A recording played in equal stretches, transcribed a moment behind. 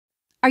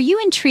Are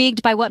you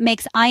intrigued by what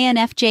makes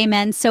INFJ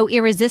men so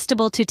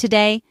irresistible to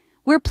today?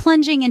 We're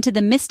plunging into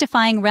the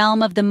mystifying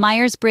realm of the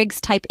Myers-Briggs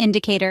type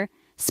indicator,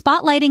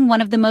 spotlighting one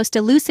of the most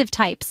elusive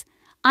types,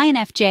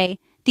 INFJ,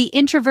 the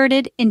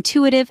introverted,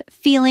 intuitive,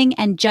 feeling,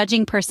 and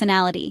judging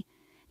personality.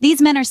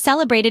 These men are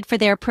celebrated for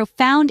their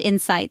profound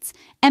insights,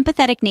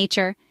 empathetic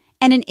nature,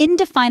 and an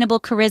indefinable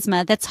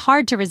charisma that's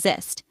hard to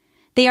resist.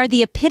 They are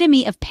the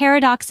epitome of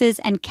paradoxes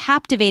and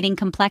captivating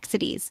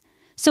complexities.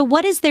 So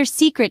what is their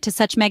secret to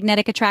such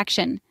magnetic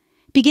attraction?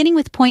 Beginning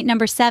with point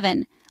number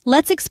 7,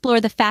 let's explore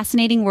the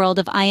fascinating world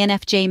of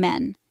INFJ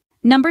men.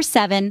 Number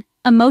 7,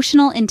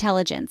 emotional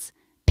intelligence.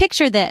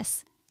 Picture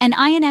this, an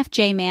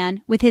INFJ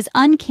man with his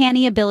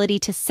uncanny ability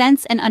to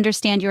sense and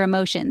understand your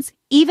emotions,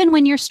 even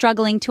when you're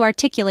struggling to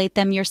articulate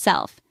them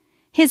yourself.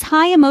 His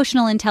high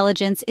emotional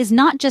intelligence is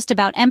not just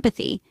about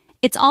empathy,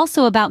 it's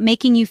also about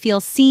making you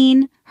feel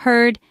seen,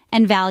 heard,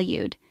 and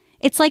valued.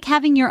 It's like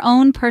having your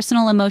own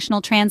personal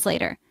emotional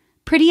translator.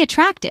 Pretty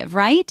attractive,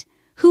 right?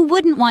 Who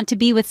wouldn't want to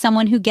be with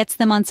someone who gets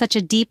them on such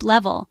a deep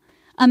level?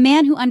 A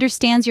man who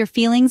understands your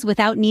feelings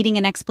without needing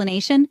an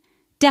explanation?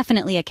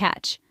 Definitely a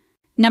catch.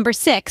 Number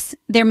 6,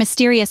 their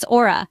mysterious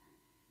aura.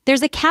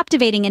 There's a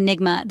captivating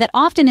enigma that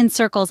often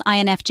encircles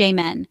INFJ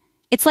men.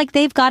 It's like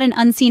they've got an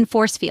unseen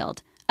force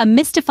field, a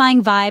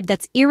mystifying vibe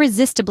that's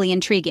irresistibly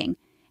intriguing.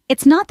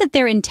 It's not that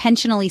they're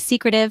intentionally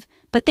secretive,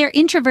 but their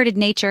introverted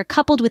nature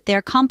coupled with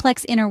their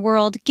complex inner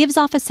world gives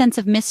off a sense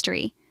of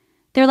mystery.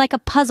 They're like a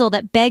puzzle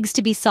that begs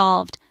to be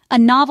solved, a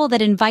novel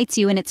that invites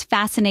you in its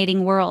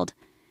fascinating world.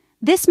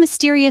 This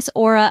mysterious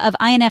aura of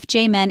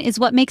INFJ men is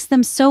what makes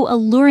them so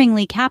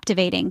alluringly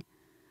captivating.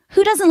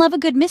 Who doesn't love a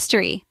good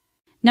mystery?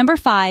 Number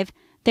 5,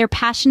 their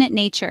passionate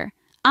nature.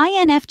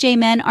 INFJ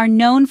men are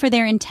known for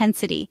their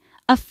intensity,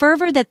 a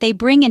fervor that they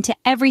bring into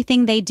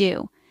everything they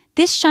do.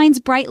 This shines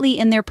brightly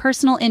in their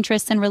personal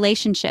interests and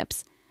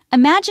relationships.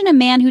 Imagine a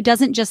man who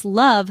doesn't just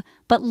love,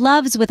 but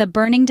loves with a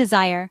burning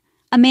desire.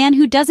 A man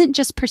who doesn't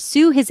just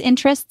pursue his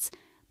interests,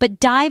 but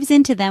dives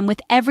into them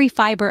with every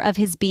fiber of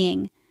his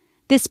being.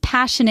 This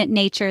passionate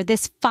nature,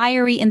 this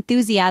fiery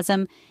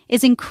enthusiasm,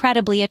 is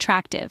incredibly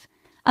attractive.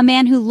 A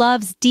man who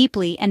loves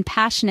deeply and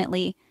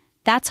passionately,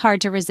 that's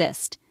hard to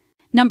resist.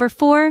 Number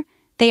 4,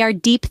 they are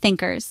deep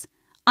thinkers.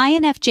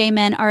 INFJ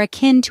men are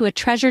akin to a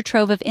treasure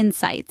trove of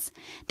insights.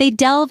 They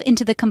delve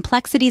into the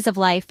complexities of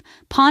life,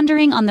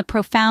 pondering on the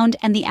profound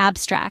and the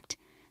abstract.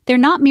 They're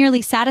not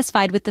merely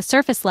satisfied with the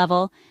surface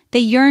level, they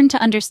yearn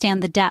to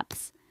understand the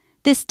depths.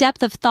 This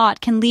depth of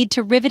thought can lead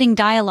to riveting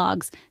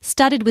dialogues,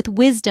 studded with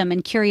wisdom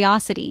and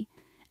curiosity.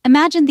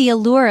 Imagine the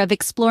allure of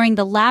exploring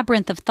the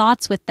labyrinth of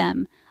thoughts with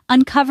them,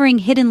 uncovering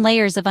hidden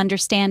layers of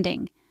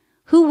understanding.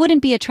 Who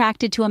wouldn't be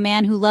attracted to a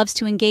man who loves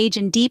to engage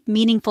in deep,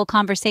 meaningful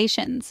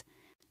conversations?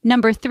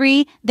 Number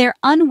 3, their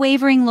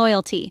unwavering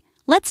loyalty.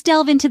 Let's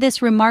delve into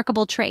this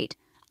remarkable trait.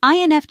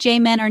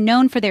 INFJ men are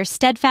known for their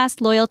steadfast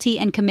loyalty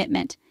and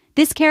commitment.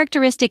 This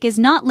characteristic is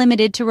not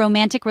limited to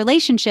romantic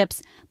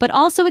relationships, but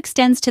also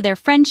extends to their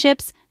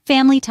friendships,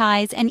 family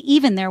ties, and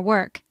even their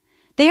work.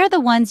 They are the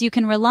ones you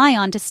can rely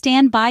on to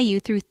stand by you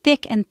through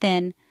thick and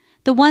thin,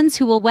 the ones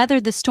who will weather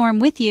the storm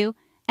with you,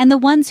 and the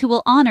ones who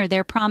will honor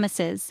their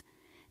promises.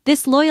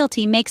 This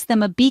loyalty makes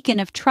them a beacon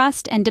of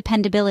trust and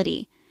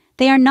dependability.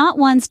 They are not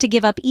ones to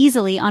give up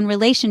easily on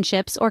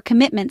relationships or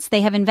commitments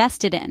they have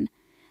invested in.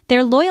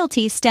 Their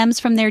loyalty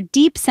stems from their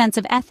deep sense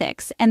of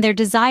ethics and their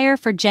desire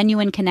for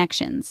genuine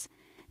connections.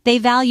 They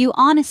value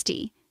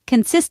honesty,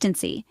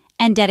 consistency,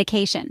 and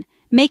dedication,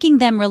 making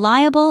them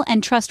reliable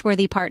and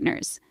trustworthy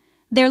partners.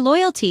 Their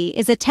loyalty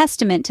is a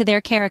testament to their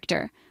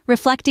character,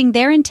 reflecting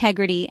their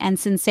integrity and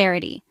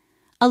sincerity.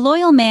 A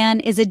loyal man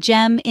is a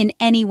gem in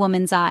any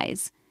woman's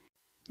eyes.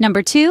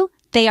 Number 2,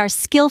 they are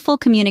skillful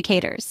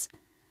communicators.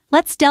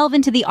 Let's delve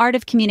into the art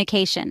of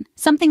communication,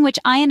 something which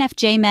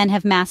INFJ men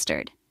have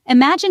mastered.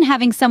 Imagine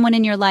having someone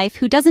in your life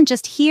who doesn't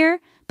just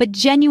hear, but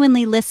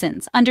genuinely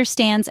listens,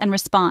 understands, and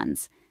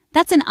responds.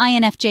 That's an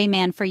INFJ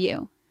man for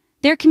you.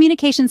 Their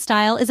communication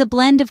style is a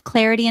blend of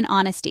clarity and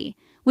honesty,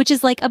 which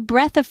is like a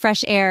breath of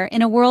fresh air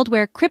in a world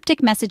where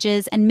cryptic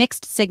messages and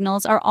mixed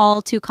signals are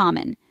all too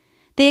common.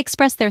 They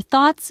express their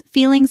thoughts,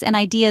 feelings, and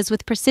ideas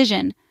with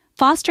precision,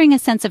 fostering a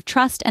sense of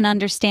trust and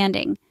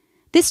understanding.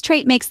 This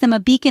trait makes them a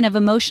beacon of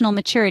emotional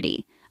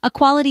maturity, a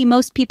quality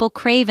most people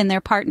crave in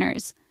their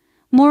partners.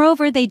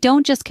 Moreover, they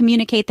don't just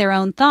communicate their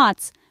own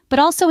thoughts, but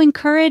also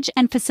encourage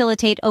and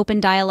facilitate open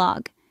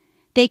dialogue.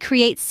 They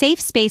create safe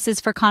spaces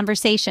for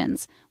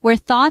conversations, where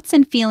thoughts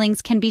and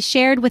feelings can be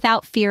shared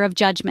without fear of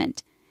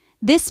judgment.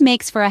 This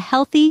makes for a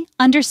healthy,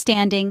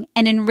 understanding,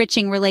 and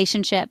enriching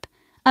relationship.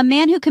 A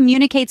man who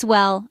communicates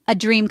well, a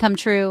dream come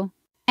true.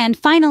 And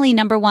finally,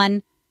 number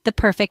 1, the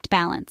perfect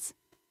balance.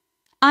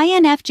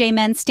 INFJ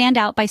men stand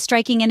out by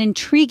striking an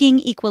intriguing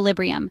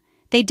equilibrium.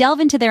 They delve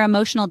into their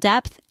emotional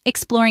depth,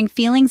 exploring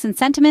feelings and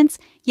sentiments,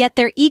 yet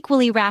they're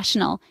equally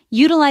rational,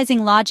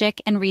 utilizing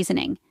logic and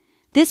reasoning.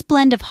 This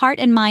blend of heart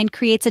and mind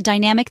creates a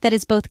dynamic that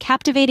is both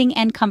captivating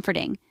and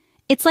comforting.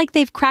 It's like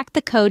they've cracked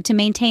the code to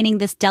maintaining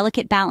this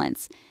delicate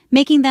balance,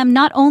 making them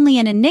not only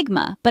an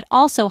enigma, but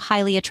also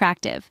highly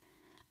attractive.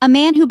 A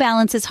man who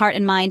balances heart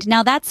and mind,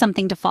 now that's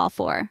something to fall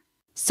for.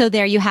 So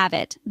there you have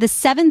it, the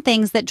 7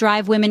 things that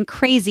drive women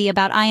crazy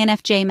about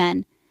INFJ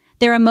men.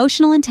 Their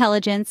emotional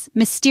intelligence,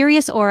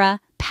 mysterious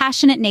aura,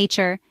 passionate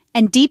nature,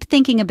 and deep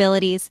thinking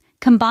abilities,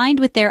 combined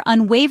with their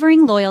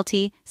unwavering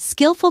loyalty,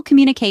 skillful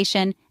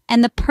communication,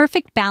 and the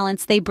perfect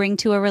balance they bring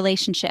to a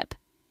relationship.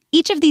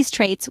 Each of these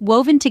traits,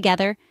 woven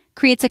together,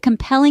 creates a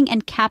compelling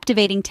and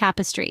captivating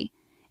tapestry.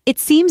 It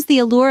seems the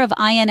allure of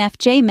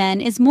INFJ men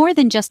is more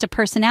than just a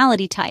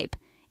personality type.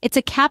 It's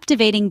a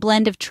captivating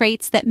blend of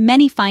traits that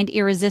many find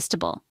irresistible.